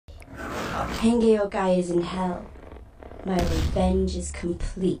Hengeyokai is in hell. My revenge is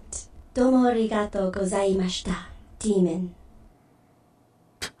complete. Domo arigato gozaimashita, demon.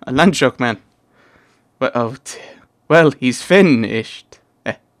 A Landshark man. Well, oh dear. Well, he's finished.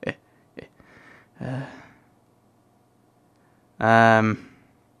 A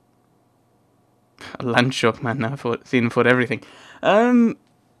Landshark man now. I've seen him for everything. I'm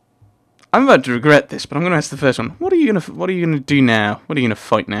about to regret this, but I'm going to ask the first one. What are you gonna do now? What are you gonna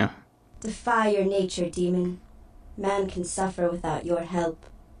fight now? Defy your nature, demon. Man can suffer without your help.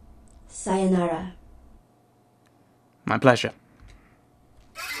 Sayonara. My pleasure.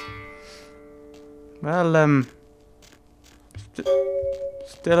 Well,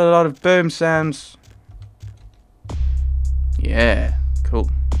 still a lot of boom sounds. Yeah,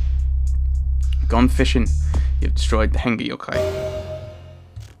 cool. Gone fishing. You've destroyed the Hengeyokai.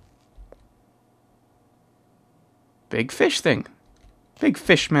 Big fish thing. Big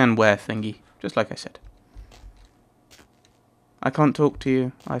fishman wear thingy. Just like I said. I can't talk to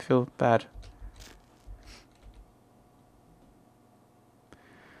you. I feel bad.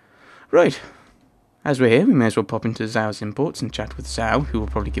 Right. As we're here, we may as well pop into Zhao's imports and chat with Zhao, who will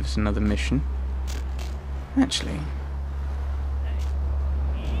probably give us another mission. Actually,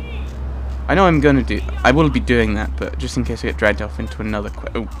 I know I will be doing that, but just in case I get dragged off into another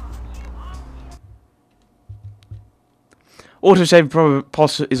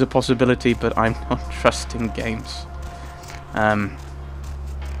autosave is a possibility, but I'm not trusting games. I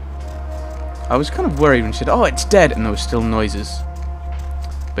was kind of worried when she said, "Oh, it's dead," and there were still noises.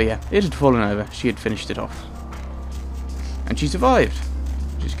 But yeah, it had fallen over. She had finished it off. And she survived,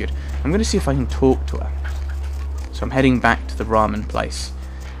 which is good. I'm going to see if I can talk to her. So I'm heading back to the ramen place.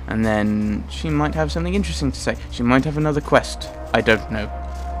 And then she might have something interesting to say. She might have another quest. I don't know.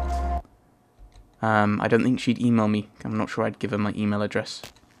 I don't think she'd email me. I'm not sure I'd give her my email address.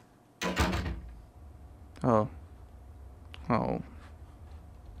 Oh. Oh.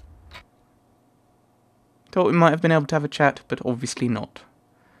 Thought we might have been able to have a chat, but obviously not.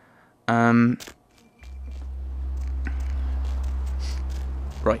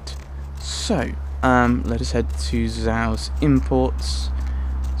 Right. So, let us head to Zhao's imports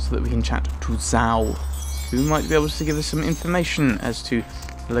so that we can chat to Zhao, who might be able to give us some information as to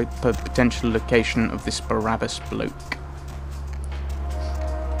the potential location of this Barabbas bloke.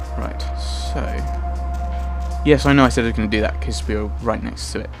 Right, so... Yes, I know I said I was going to do that because we were right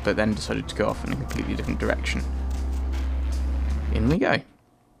next to it, but then decided to go off in a completely different direction. In we go.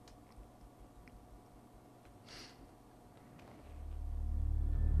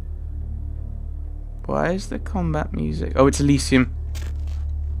 Why is the combat music... Oh, it's Elysium.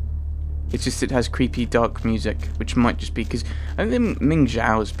 It's just it has creepy dark music, which might just be because I think Ming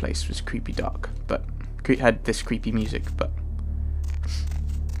Zhao's place was creepy dark, but had this creepy music, but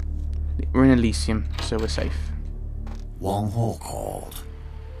we're in Elysium, so we're safe. Wang Ho called.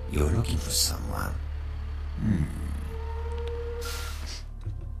 You're looking for someone.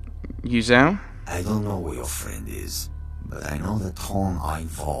 You Zhao? I don't know where your friend is, but I know the Tong are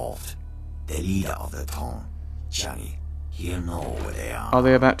involved. The leader of the Tong, Johnny, he'll know where they are. Are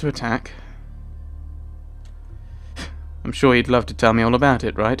they about to attack? I'm sure he'd love to tell me all about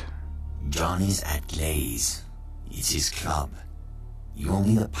it, right? Johnny's at Glaze. It's his club. You'll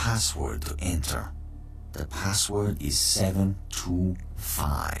need a password to enter. The password is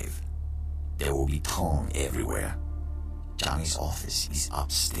 725. There will be Tong everywhere. Johnny's office is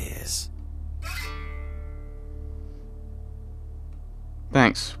upstairs.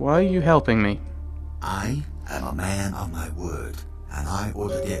 Thanks. Why are you helping me? I am a man of my word, and I owe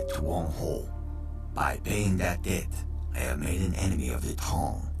the debt to Wang Ho. By paying that debt, I have made an enemy of the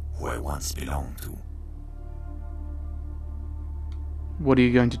Tong, who I once belonged to. What are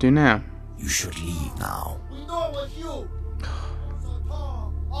you going to do now? You should leave now. We know it was you.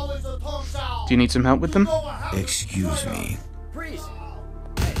 Always a Tong Zhao. Do you need some help with them? Excuse me. Priest.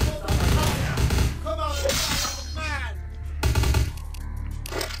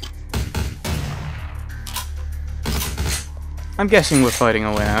 I'm guessing we're fighting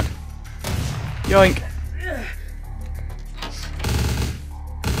our way out. Yoink!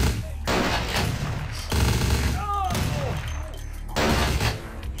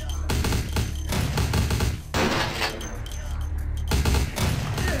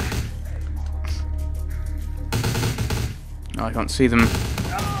 Oh, I can't see them.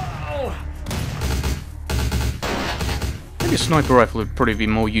 Maybe a sniper rifle would probably be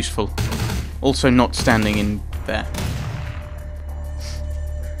more useful. Also not standing in there.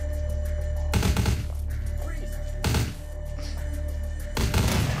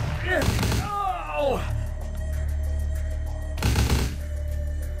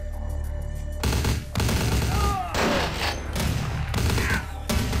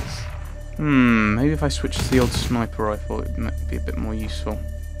 Maybe if I switch to the old sniper rifle, it might be a bit more useful.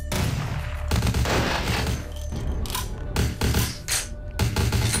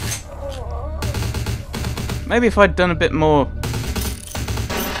 Maybe if I'd done a bit more...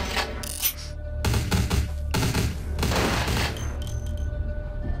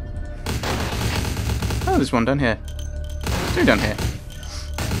 Oh, there's one down here. Two down here.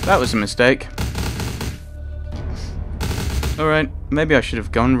 That was a mistake. Alright, maybe I should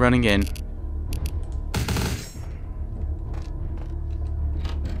have gone running in.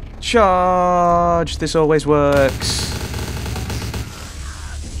 Charge! This always works.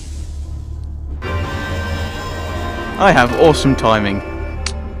 I have awesome timing.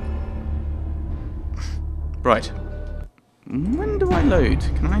 Right. When do I load?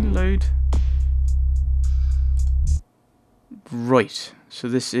 Can I load? Right. So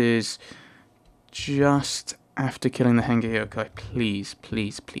this is just after killing the Henge Yokai. Please,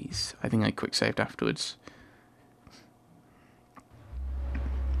 please, please. I think I quick saved afterwards.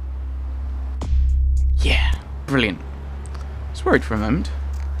 Yeah. Brilliant. I was worried for a moment.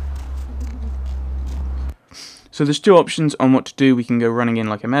 So there's two options on what to do. We can go running in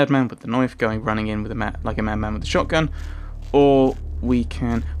like a madman with the knife, running in with like a madman with the shotgun, or we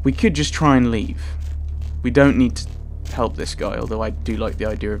could just try and leave. We don't need to help this guy, although I do like the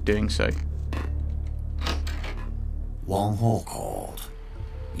idea of doing so. Wong Ho called.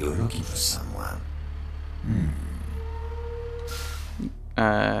 You're looking for someone.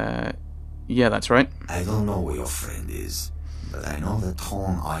 Yeah, that's right. I don't know where your friend is, but I know the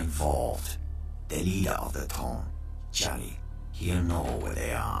Tong are involved. The leader of the Tong, Johnny, he'll know where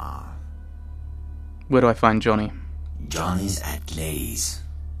they are. Where do I find Johnny? Johnny's at Glaze.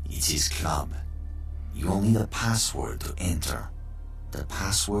 It's his club. You'll need a password to enter. The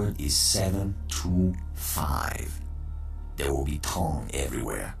password is 725. There will be Tong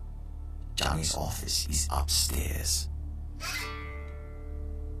everywhere. Johnny's office is upstairs.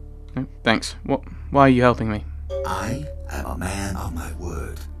 No, thanks. Why are you helping me? I am a man of my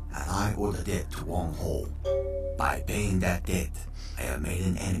word, and I owe the debt to Wong Ho. By paying that debt, I have made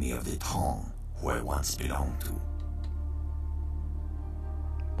an enemy of the Tong, who I once belonged to.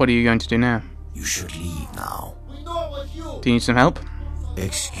 What are you going to do now? You should leave now. We know it was you. Do you need some help?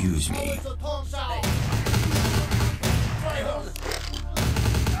 Excuse me. It's a Tong Sao.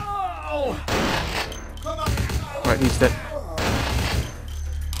 Come on. Right, he's dead.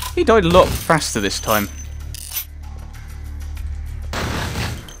 He died a lot faster this time.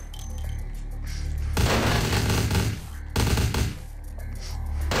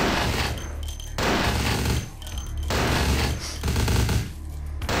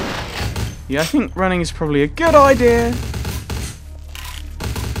 Yeah, I think running is probably a good idea.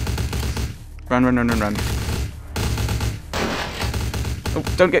 Run, run, run, run, run. Oh,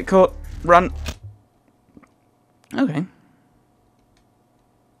 don't get caught. Run. Okay.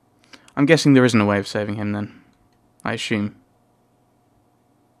 I'm guessing there isn't a way of saving him then. I assume.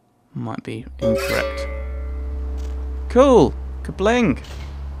 Might be incorrect. Cool. Kabling.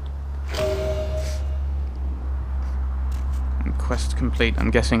 And quest complete.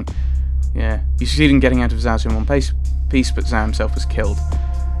 I'm guessing. Yeah. You succeeded in getting out of Zhao's in one piece, but Zhao himself was killed.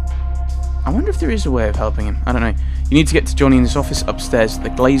 I wonder if there is a way of helping him. I don't know. You need to get to Johnny in his office upstairs at the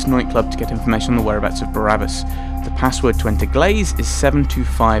Glaze nightclub to get information on the whereabouts of Barabbas. The password to enter Glaze is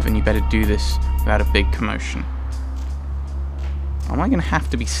 725, and you better do this without a big commotion. Am I going to have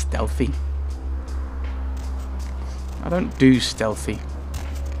to be stealthy? I don't do stealthy.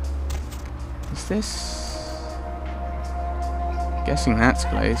 Is this... guessing that's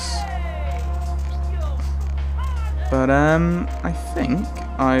Glaze. But, I think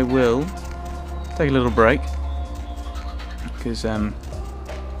I will take a little break. Because,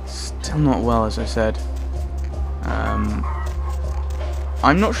 still not well, as I said.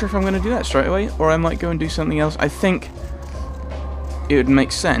 I'm not sure if I'm going to do that straight away, or I might go and do something else. I think it would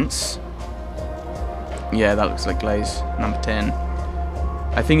make sense. Yeah, that looks like Glaze, number 10.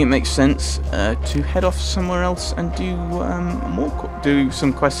 I think it makes sense to head off somewhere else and do do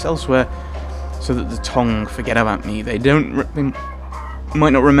some quests elsewhere, so that the Tong forget about me. They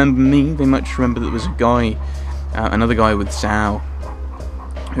might not remember me. They might just remember that there was a guy, another guy with Zhao.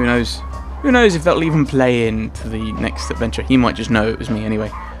 Who knows? Who knows if that'll even play into the next adventure. He might just know it was me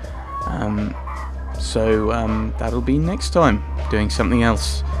anyway. So that'll be next time, doing something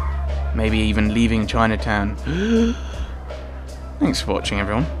else. Maybe even leaving Chinatown. Thanks for watching,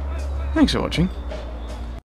 everyone. Thanks for watching.